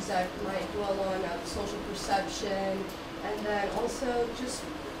issues that might dwell on social perception, and then also just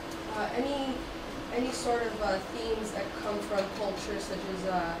any sort of themes that come from culture, such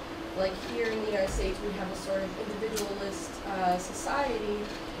as here in the United States, we have a sort of individualist society,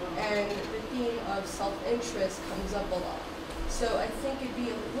 and the theme of self-interest comes up a lot. So I think it'd be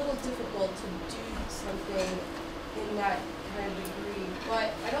a little difficult to do something in that kind of degree,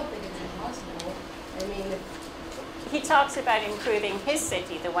 but I don't think it's impossible. I mean, He talks about improving his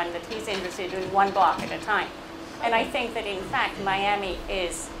city, the one that he's interested in, one block at a time. And I think that in fact Miami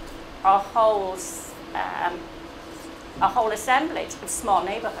is a whole assemblage of small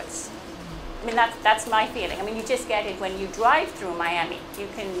neighborhoods. I mean, that's my feeling. I mean, you just get it when you drive through Miami. You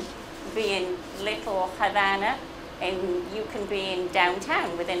can be in Little Havana and you can be in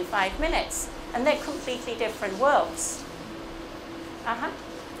downtown within 5 minutes. And they're completely different worlds. Well,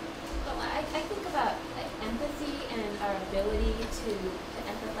 I think about empathy and our ability to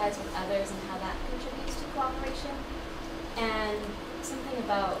empathize with others and how that contributes to cooperation. And something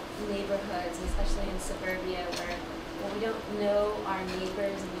about neighborhoods, especially in suburbia, where we don't know our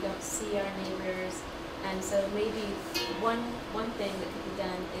neighbors and we don't see our neighbors. And so maybe one thing that could be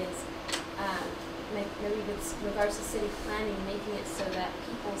done is maybe with regards to city planning, making it so that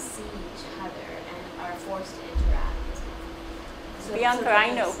people see each other and are forced to interact. So Bianca,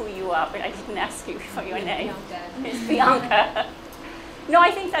 I know who you are, but I didn't ask you for your name. Bianca. It's Bianca. No, I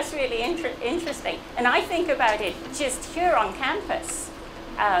think that's really interesting. And I think about it just here on campus.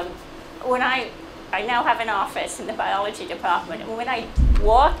 When I now have an office in the biology department, and when I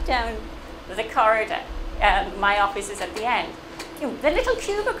walk down the corridor, my office is at the end, the little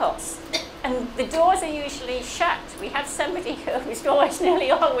cubicles, and the doors are usually shut. We have somebody whose door is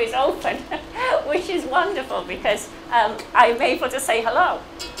nearly always open, which is wonderful because I'm able to say hello.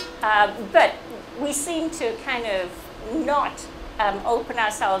 But we seem to kind of not open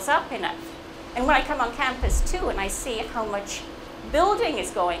ourselves up enough. And when I come on campus too, and I see how much building is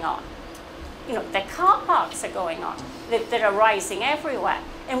going on, the car parks are going on that are rising everywhere.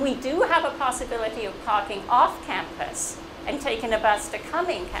 And we do have a possibility of parking off campus and taking a bus to come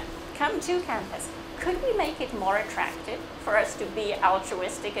to campus. Could we make it more attractive for us to be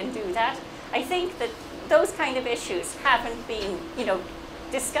altruistic and do that? I think that those kind of issues haven't been,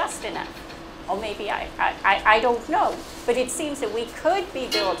 discussed enough. Or maybe I don't know. But it seems that we could be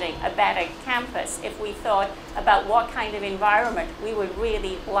building a better campus if we thought about what kind of environment we would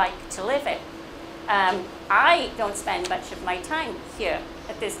really like to live in. I don't spend much of my time here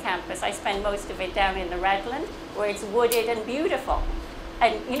at this campus. I spend most of it down in the Redland, where it's wooded and beautiful.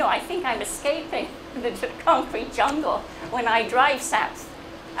 And, I think I'm escaping the concrete jungle when I drive south.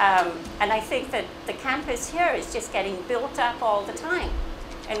 And I think that the campus here is just getting built up all the time.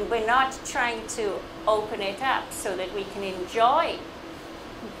 And we're not trying to open it up so that we can enjoy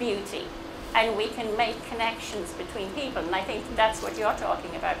beauty and we can make connections between people. And I think that's what you're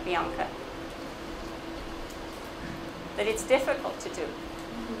talking about, Bianca. That it's difficult to do.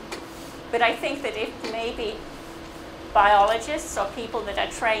 But I think that if maybe biologists or people that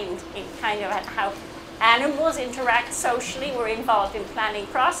are trained in kind of how animals interact socially were involved in planning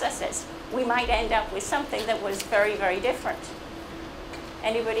processes, we might end up with something that was very, very different.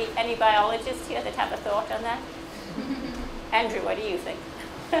 Any biologists here that have a thought on that? Andrew, what do you think?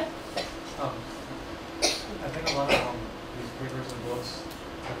 I think a lot of these papers and books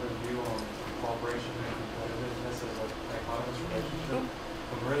have a view on cooperation and competitiveness as a dichotomous relationship,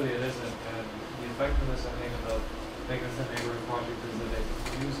 but really it isn't. And the effectiveness, I think, of the Biggest Neighborhood Project is that it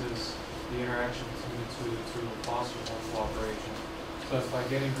uses the interaction to foster more cooperation. So it's by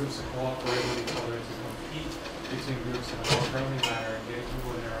getting groups to cooperate with each other, to compete between groups in a more friendly manner, and getting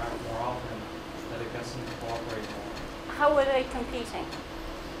people to interact more often, that it gets them to cooperate more. How were they competing?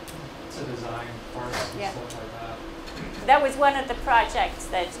 To design parts and stuff like that. That was one of the projects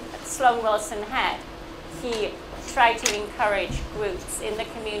that Sloan Wilson had. He tried to encourage groups in the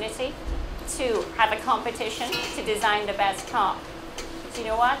community to have a competition to design the best car. But you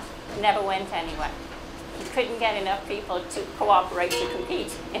know what? It never went anywhere. He couldn't get enough people to cooperate to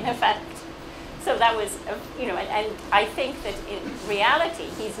compete, in effect. So that was, and I think that in reality,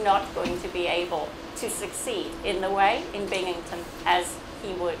 he's not going to be able to succeed in the way in Binghamton as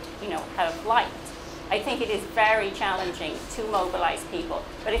he would, have liked. I think it is very challenging to mobilize people,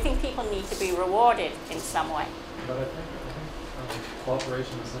 but I think people need to be rewarded in some way. But I think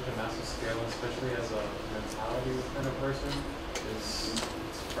cooperation on such a massive scale, especially as a mentality within a person, it's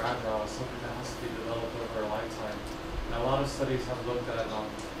fragile. It's something that has to be developed over a lifetime. And a lot of studies have looked at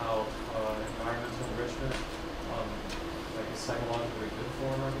how environmental enrichment is psychologically good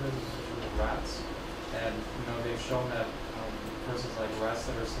for an organism, especially with rats. And they've shown that persons like rats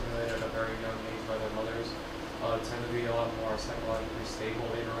that are stimulated at a very young age by their mothers tend to be a lot more psychologically stable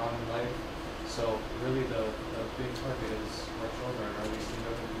later on in life. So really the big target is our children, or at least the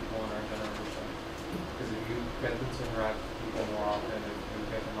younger people in our generation. Because if you get them to interact with people more often, if you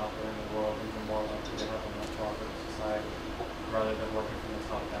get them out there in the world, even more likely to have a more cooperative society rather than working from the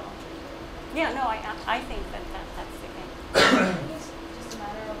top down. Yeah, no, I think that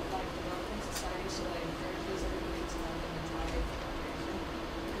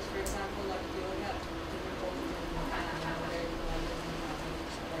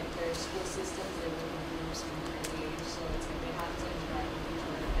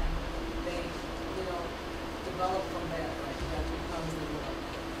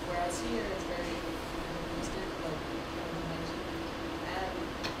here is very boosted, like you mentioned, and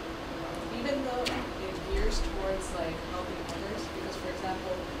even though it veers towards like helping others, because for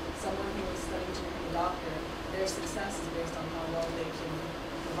example, someone who is studying to become a doctor, their success is based on how well they can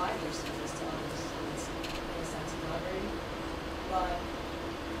provide their service to others. So it's in a sense collaborating, but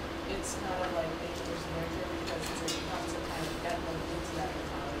it's kind of like nature versus nurture, because it's like you have to kind of get them into that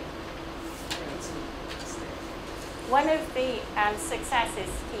mentality for it to stay. One of the successes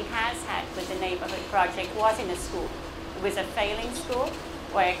he has had with the neighborhood project was in a school. It was a failing school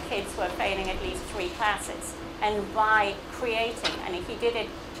where kids were failing at least 3 classes. And by creating, and he did it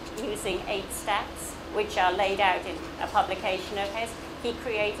using 8 steps, which are laid out in a publication of his, he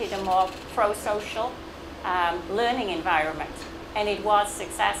created a more pro-social learning environment. And it was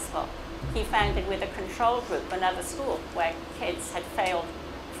successful. He found it with a control group, another school, where kids had failed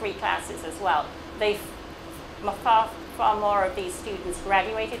 3 classes as well. Far more of these students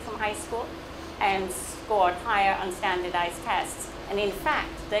graduated from high school and scored higher on standardized tests. And in fact,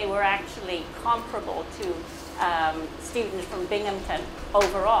 they were actually comparable to students from Binghamton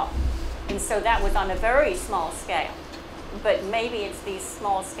overall. And so that was on a very small scale. But maybe it's these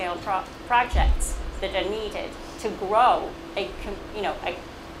small scale projects that are needed to grow a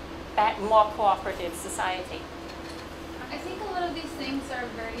more cooperative society. I think a lot of these things are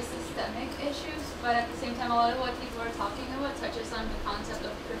very systemic issues, but at the same time, a lot of what people are talking about touches on the concept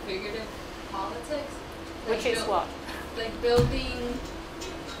of prefigurative politics. Which is what? Like building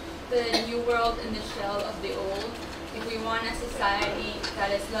the new world in the shell of the old. If we want a society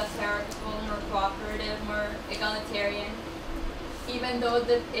that is less hierarchical, more cooperative, more egalitarian, even though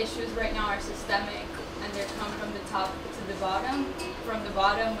the issues right now are systemic and they come from the top to the bottom, from the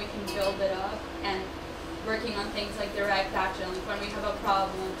bottom we can build it up and working on things like direct action, like when we have a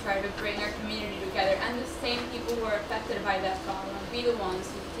problem, try to bring our community together, and the same people who are affected by that problem be the ones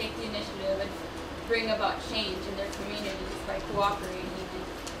who take the initiative and bring about change in their communities by cooperating.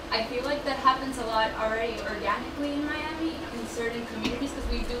 And I feel like that happens a lot already organically in Miami, in certain communities, because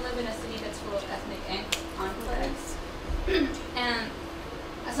we do live in a city that's full of ethnic conflicts. And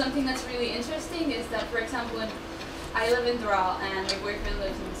something that's really interesting is that, for example, I live in Doral and my boyfriend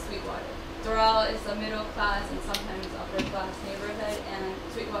lives in Sweetwater. Doral is a middle class and sometimes upper class neighborhood, and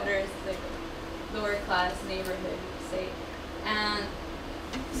Sweetwater is like lower class neighborhood, say. And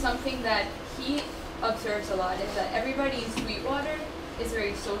something that he observes a lot is that everybody in Sweetwater is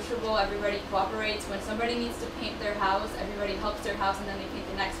very sociable, everybody cooperates. When somebody needs to paint their house, everybody helps their house and then they paint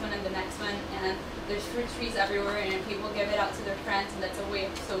the next one and the next one, and there's fruit trees everywhere and people give it out to their friends, and that's a way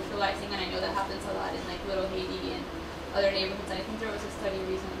of socializing. And I know that happens a lot in like Little Haiti and other neighborhoods. I think there was a study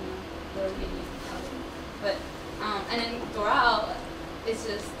recently on Little Haiti. But and in Doral, it's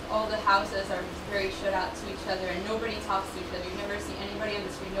just all the houses are very shut out to each other and nobody talks to each other. You never see anybody on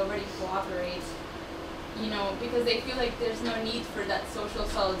the street, nobody cooperates. You know, because they feel like there's no need for that social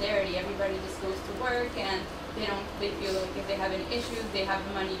solidarity. Everybody just goes to work and they feel like if they have any issues, they have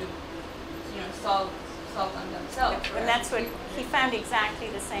the money to, solve them themselves. And that's what he found, exactly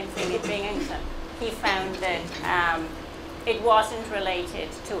the same thing in Binghamton. He found that it wasn't related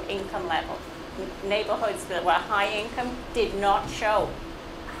to income level. Neighborhoods that were high income did not show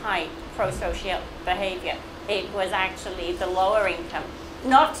high pro-social behavior. It was actually the lower income,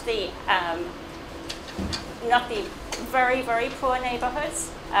 not the very, very poor neighborhoods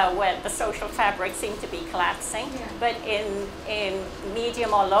where the social fabric seemed to be collapsing, but in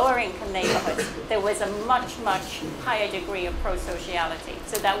medium or lower income neighborhoods, there was a much, much higher degree of pro-sociality.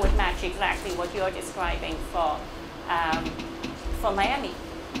 So that would match exactly what you're describing for Miami.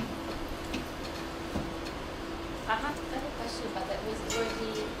 I have a question about that. Were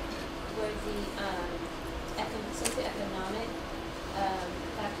the socioeconomic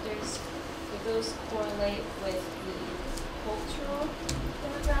factors, would those correlate with the cultural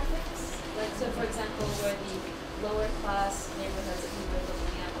demographics? Like, so for example, were the lower class neighborhoods that we were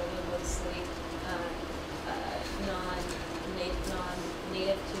looking at were mostly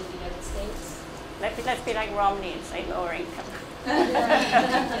non-native to the United States? Let's be like Romney and say lower income.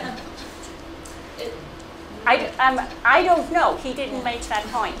 I don't know. He didn't make that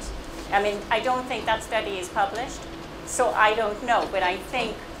point. I mean, I don't think that study is published, so I don't know. But I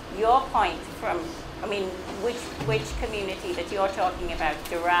think your point which community that you're talking about,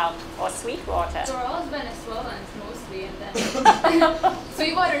 Doral or Sweetwater? Doral is Venezuelans mostly, and then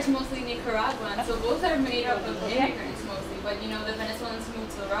Sweetwater is mostly Nicaraguan, so both are made up of immigrants mostly. But the Venezuelans who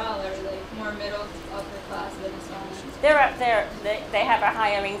moved to Doral are like more middle, upper class Venezuelans. They have a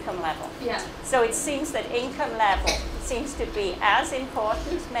higher income level. Yeah. So it seems that income level seems to be as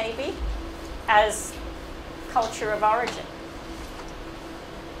important, maybe, as culture of origin.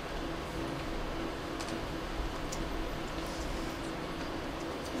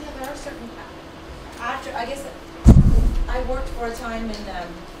 certain, after, I guess, I worked for a time in, at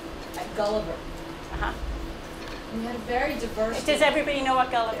Gulliver. Uh-huh. We had a very diverse. Does everybody know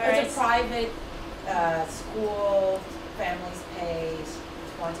what Gulliver is? It's a private school. Families pay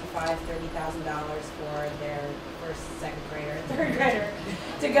 $25,000, $30,000 for their first, second grader, and third grader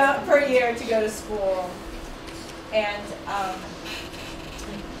to go per year to go to school, and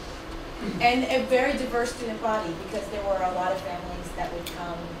a very diverse student body, because there were a lot of families that would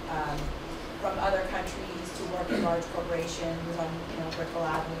come from other countries to work in large corporations on Brickell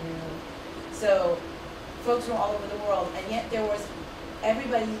Avenue. So folks from all over the world, and yet there was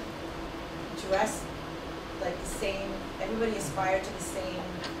everybody dressed like the same. Everybody aspired to the same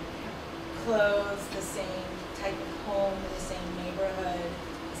clothes, the same type of home, the same neighborhood,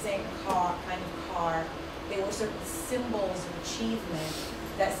 the same kind of car. There were certain symbols of achievement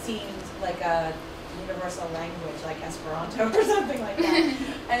that seemed like a universal language, like Esperanto or something like that.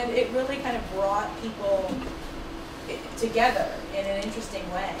 And it really kind of brought people together in an interesting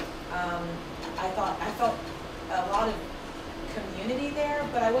way. I felt a lot of community there,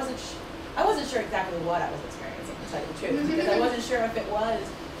 but I wasn't sure exactly what I was experiencing, to tell you the truth, because I wasn't sure if it was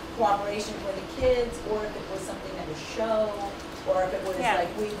cooperation for the kids, or if it was something that was show, or if it was like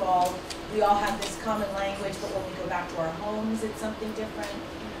we all have this common language, but when we go back to our homes, it's something different.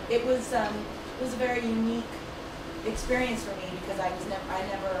 It was a very unique experience for me, because I didn't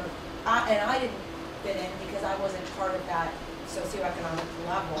fit in because I wasn't part of that socioeconomic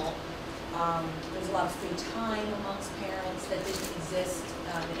level. There was a lot of free time amongst parents that didn't exist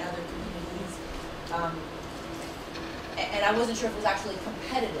in other communities. And I wasn't sure if it was actually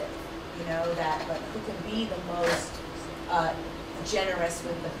competitive, but who can be the most generous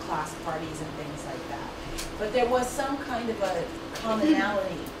with the class parties and things like that. But there was some kind of a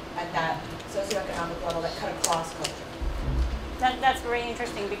commonality at that socioeconomic level that cut across culture. That's very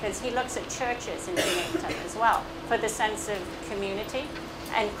interesting, because he looks at churches in Binghamton as well for the sense of community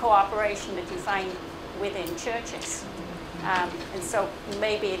and cooperation that you find within churches. And so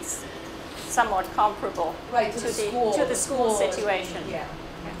maybe it's somewhat comparable to the school situation. Yeah.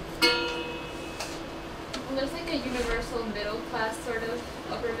 Well, there's like a universal middle class, sort of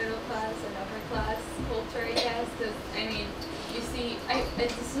upper middle class and upper class culture, I guess. Because you see,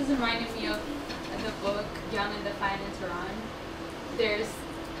 this is reminding me of the book Young and Defiant in Tehran. There's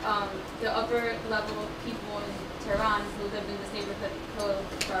the upper level people in Tehran who lived in this neighborhood called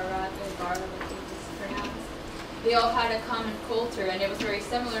Barat or Barla, I think it's pronounced. They all had a common culture, and it was very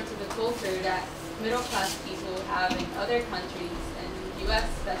similar to the culture that middle class people have in other countries, and the U.S.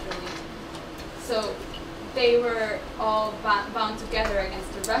 especially. So they were all bound together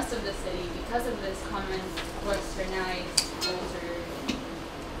against the rest of the city because of this common westernized culture.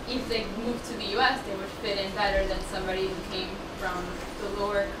 If they moved to the U.S., they would fit in better than somebody who came from the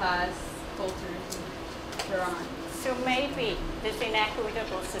lower class culture in Tehran. So maybe this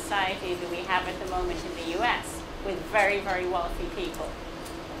inequitable society that we have at the moment in the U.S. with very, very wealthy people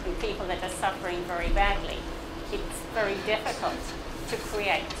and people that are suffering very badly, it's very difficult to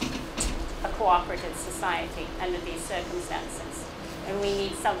create a cooperative society under these circumstances. And we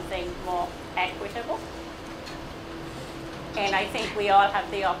need something more equitable. And I think we all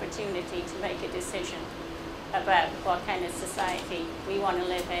have the opportunity to make a decision about what kind of society we want to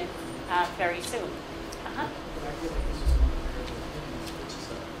live in very soon. But I feel like this is one of the opinions, which is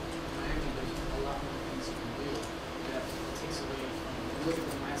Miami, there's a lot more things you can do that takes away from, you look at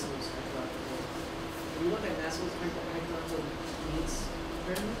the Maslow's hierarchical, when you look at Maslow's hierarchical needs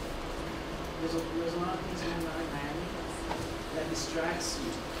pyramid, there's a lot of things going on in Miami that distracts you.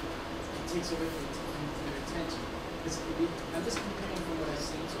 It takes away from your attention. I'm just comparing from what I've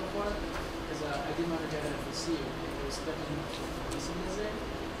seen so far, because I did my undergrad at FSU, and there was definitely laziness there,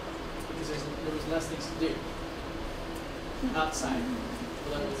 because there was less things to do outside.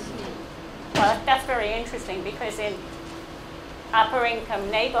 Well, that's very interesting, because in upper income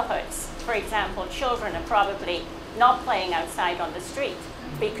neighborhoods, for example, children are probably not playing outside on the street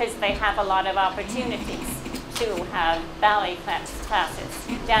because they have a lot of opportunities to have ballet classes,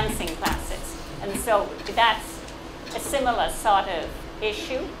 dancing classes. And so that's a similar sort of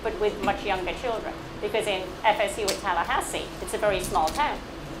issue, but with much younger children. Because in FSU at Tallahassee, it's a very small town.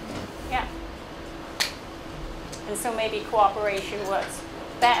 Yeah. And so maybe cooperation works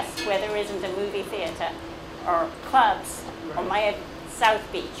best where there isn't a movie theater or clubs or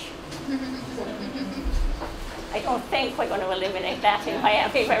South Beach. I don't think we're going to eliminate that in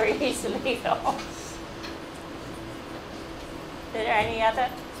Miami very easily, though. Are there any other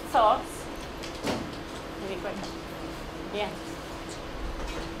thoughts? Any questions? Yeah.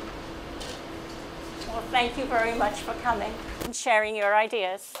 Well, thank you very much for coming and sharing your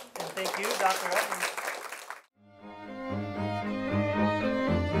ideas. And thank you, Dr. Edmonds.